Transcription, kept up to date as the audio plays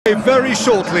Very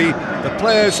shortly, the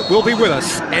players will be with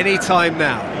us any time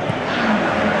now.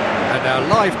 And our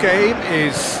live game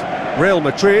is Real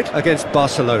Madrid against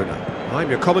Barcelona. I'm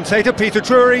your commentator, Peter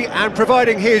Drury, and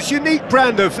providing his unique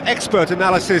brand of expert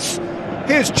analysis,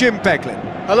 here's Jim Beglin.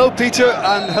 Hello, Peter,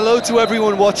 and hello to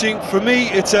everyone watching. For me,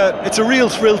 it's a real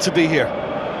thrill to be here.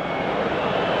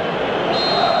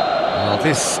 Well,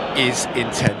 this is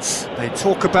intense. They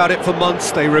talk about it for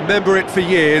months, they remember it for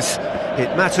years.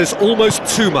 It matters almost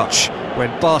too much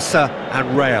when Barca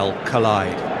and Real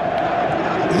collide.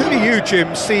 Who do you,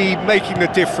 Jim, see making the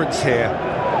difference here?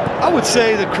 I would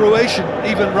say the Croatian,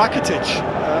 Ivan Rakitic,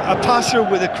 a passer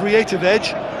with a creative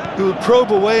edge who will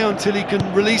probe away until he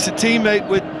can release a teammate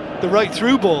with the right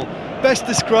through ball. Best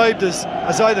described as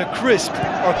either crisp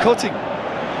or cutting.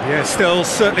 Yes, they'll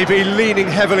certainly be leaning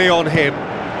heavily on him.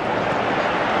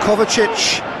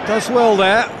 Kovacic does well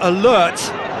there, alert.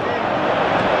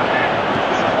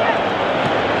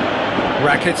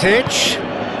 Rakitic,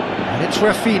 and it's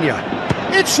Rafinha.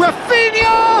 It's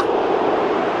Rafinha!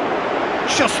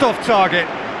 Just off target.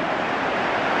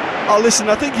 Oh, listen,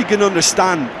 I think you can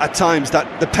understand at times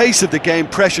that the pace of the game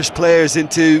pressures players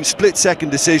into split-second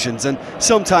decisions, and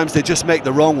sometimes they just make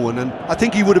the wrong one, and I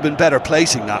think he would have been better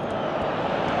placing that.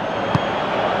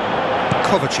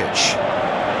 Kovacic.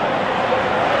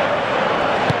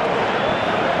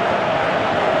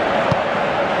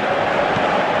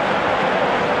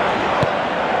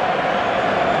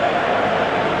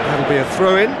 That'll be a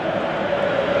throw-in.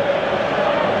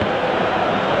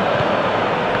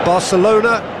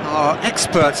 Barcelona are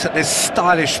experts at this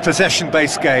stylish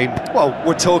possession-based game. Well,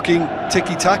 we're talking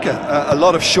tiki-taka, a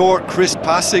lot of short, crisp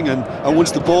passing, and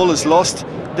once the ball is lost,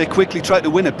 they quickly try to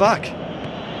win it back.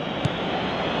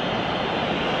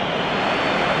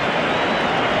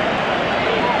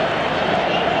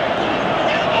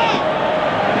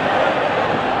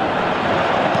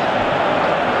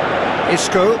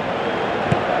 Isco.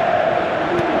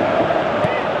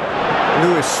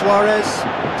 Luis Suarez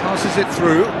passes it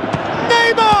through.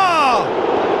 Neymar!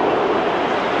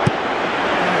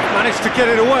 Managed to get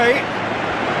it away.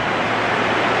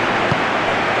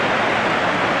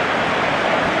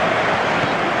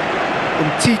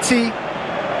 Umtiti.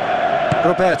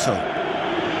 Roberto.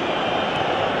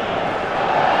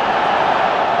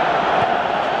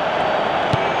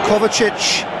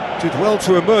 Kovacic did well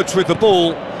to emerge with the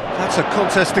ball. That's a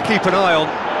contest to keep an eye on.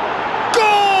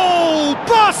 Goal!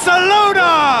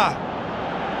 Barcelona!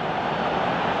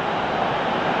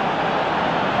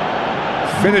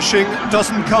 Finishing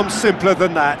doesn't come simpler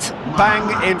than that.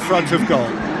 Bang in front of goal.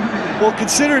 Well,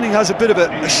 considering he has a bit of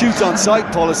a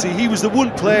shoot-on-sight policy, he was the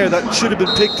one player that should have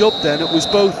been picked up then. It was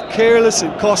both careless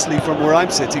and costly from where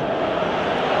I'm sitting.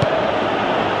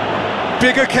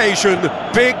 Big occasion,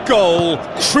 big goal,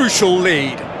 crucial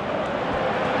lead.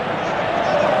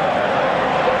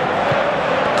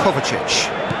 Kovacic.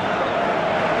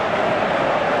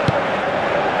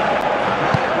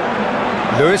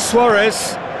 Luis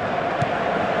Suarez.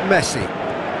 Messi.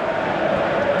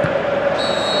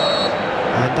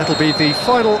 And that'll be the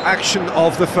final action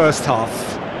of the first half.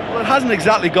 Well, it hasn't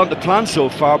exactly gone to plan so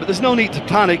far, but there's no need to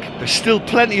panic. There's still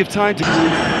plenty of time to...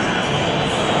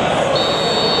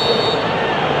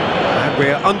 And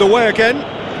we're underway again.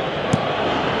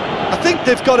 I think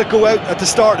they've got to go out at the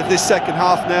start of this second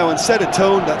half now and set a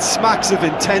tone that smacks of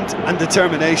intent and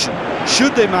determination.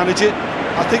 Should they manage it,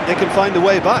 I think they can find a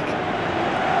way back.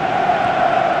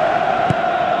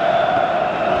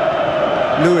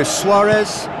 Luis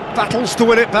Suarez battles to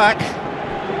win it back.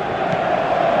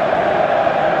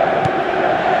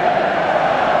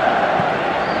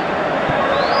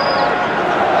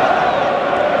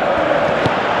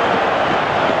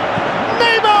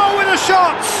 Neymar with a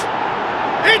shot!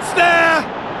 It's there!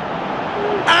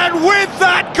 And with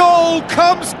that goal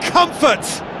comes comfort!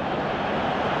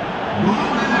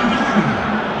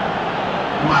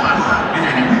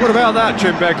 What about that,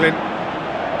 Jim Beglin?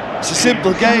 It's a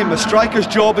simple game. A striker's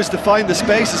job is to find the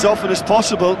space as often as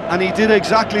possible, and he did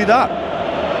exactly that.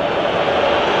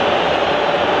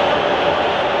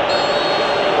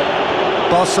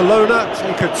 Barcelona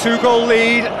take a 2-goal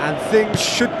lead, and things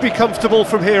should be comfortable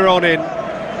from here on in.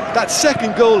 That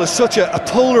second goal has such a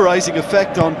polarising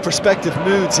effect on prospective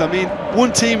moods. I mean,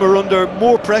 one team are under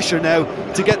more pressure now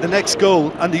to get the next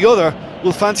goal, and the other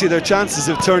will fancy their chances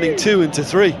of turning 2 into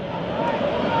 3.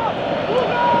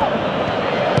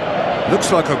 Looks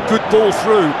like a good ball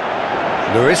through.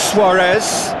 Luis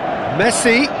Suarez,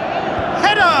 Messi,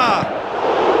 header!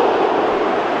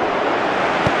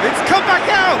 It's come back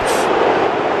out!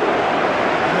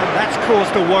 And that's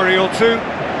caused a worry or two.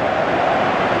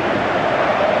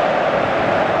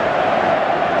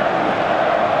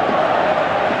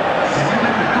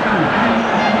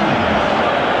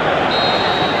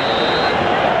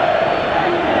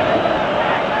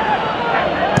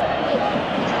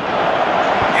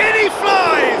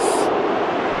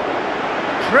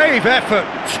 Brave effort,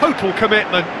 total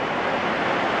commitment.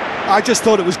 I just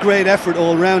thought it was great effort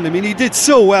all round. I mean, he did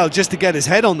so well just to get his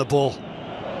head on the ball.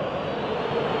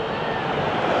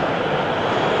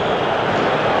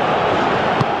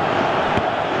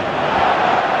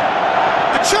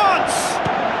 A chance!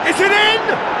 Is it in?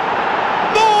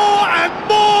 More and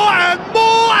more and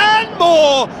more and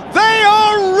more! They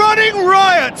are running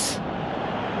riot!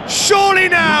 Surely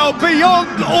now,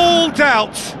 beyond all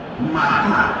doubt.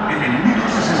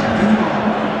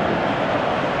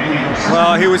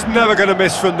 Well, he was never going to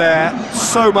miss from there.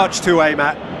 So much to aim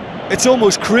at. It's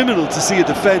almost criminal to see a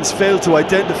defence fail to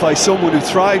identify someone who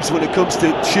thrives when it comes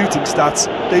to shooting stats.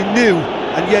 They knew,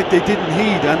 and yet they didn't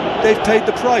heed, and they've paid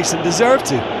the price and deserve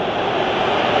to.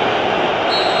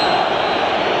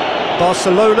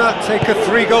 Barcelona take a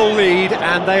 3-goal lead,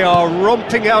 and they are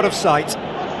romping out of sight.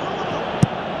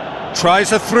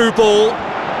 Tries a through ball.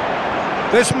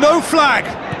 There's no flag.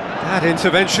 That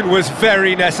intervention was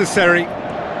very necessary.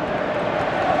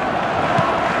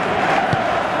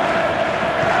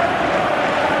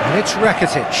 And it's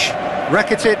Rakitic.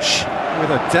 Rakitic with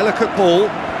a delicate ball.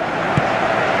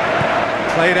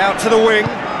 Played out to the wing.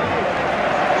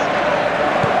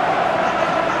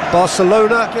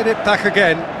 Barcelona get it back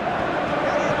again.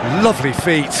 Lovely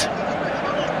feet.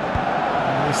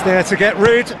 He's there to get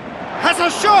rid. Has a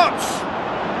shot!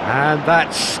 And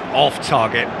that's off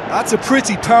target. That's a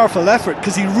pretty powerful effort,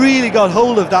 because he really got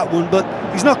hold of that one, but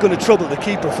he's not going to trouble the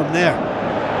keeper from there.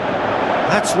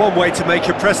 That's one way to make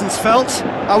your presence felt.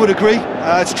 I would agree.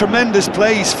 It's tremendous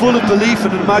play. He's full of belief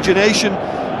and imagination,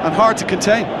 and hard to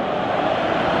contain.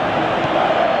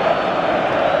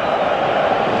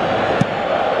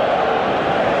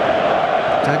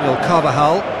 Daniel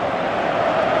Carvajal.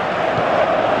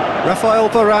 Rafael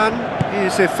Varane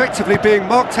is effectively being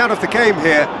marked out of the game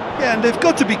here. Yeah, and they've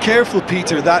got to be careful,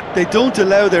 Peter, that they don't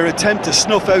allow their attempt to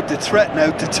snuff out the threat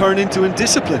now to turn into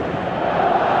indiscipline.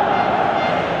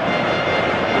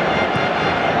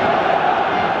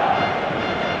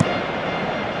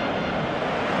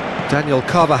 Daniel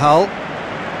Carvajal.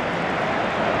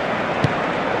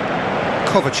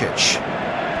 Kovacic.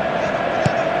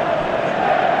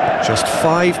 Just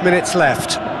 5 minutes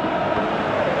left.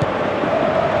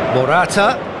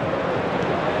 Morata.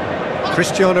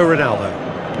 Cristiano Ronaldo.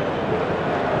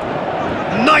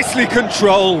 Nicely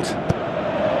controlled.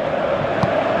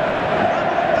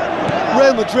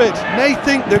 Real Madrid may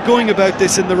think they're going about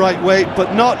this in the right way,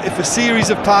 but not if a series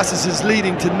of passes is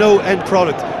leading to no end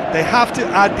product. They have to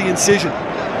add the incision.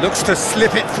 Looks to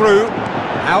slip it through,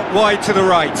 out wide to the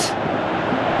right.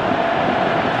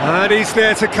 And he's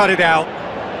there to cut it out.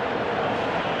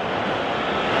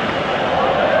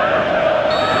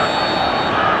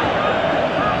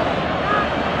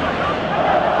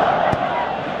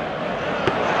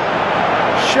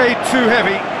 Shade too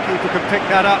heavy, keeper can pick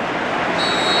that up.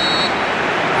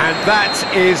 And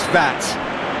that is that.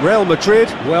 Real Madrid,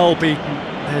 well beaten.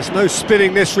 There's no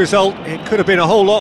spinning this result, it could have been a whole lot